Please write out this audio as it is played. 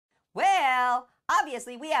Well,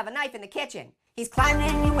 obviously we have a knife in the kitchen. He's climbing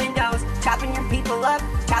in your windows, chopping your people up,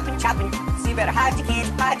 chopping. So you better hide your kids,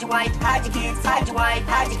 hide your wife, hide your kids, hide your wife,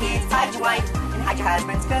 hide your kids, hide your wife, and hide your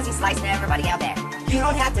husbands, cause he's slicing everybody out there. You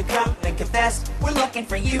don't have to come and confess, we're looking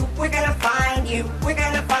for you, we're gonna find you, we're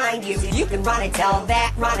gonna find you. So you can run and tell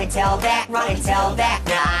that, run and tell that, run and tell that.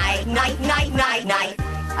 Night.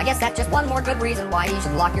 I guess that's just one more good reason why you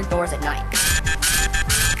should lock your doors at night.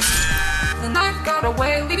 The knife got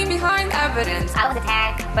away, leaving behind evidence. I was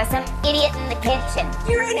attacked by some idiot in the kitchen.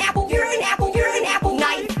 You're an apple, you're an apple, you're an apple.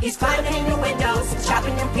 Knife, he's climbing in your windows,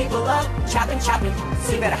 chopping your people up, chopping.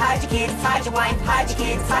 So you better hide your kids, hide your wife, hide your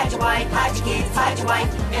kids, hide your wife, hide your kids, hide your wife,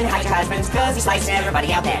 and hide your husbands, cause he's slicing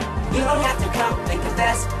everybody out there. You don't have to come and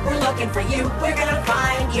confess, we're looking for you, we're gonna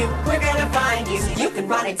find you, we're gonna find you. So you can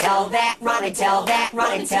run and tell that, run and tell that,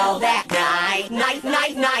 run and tell that.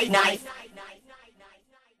 Night.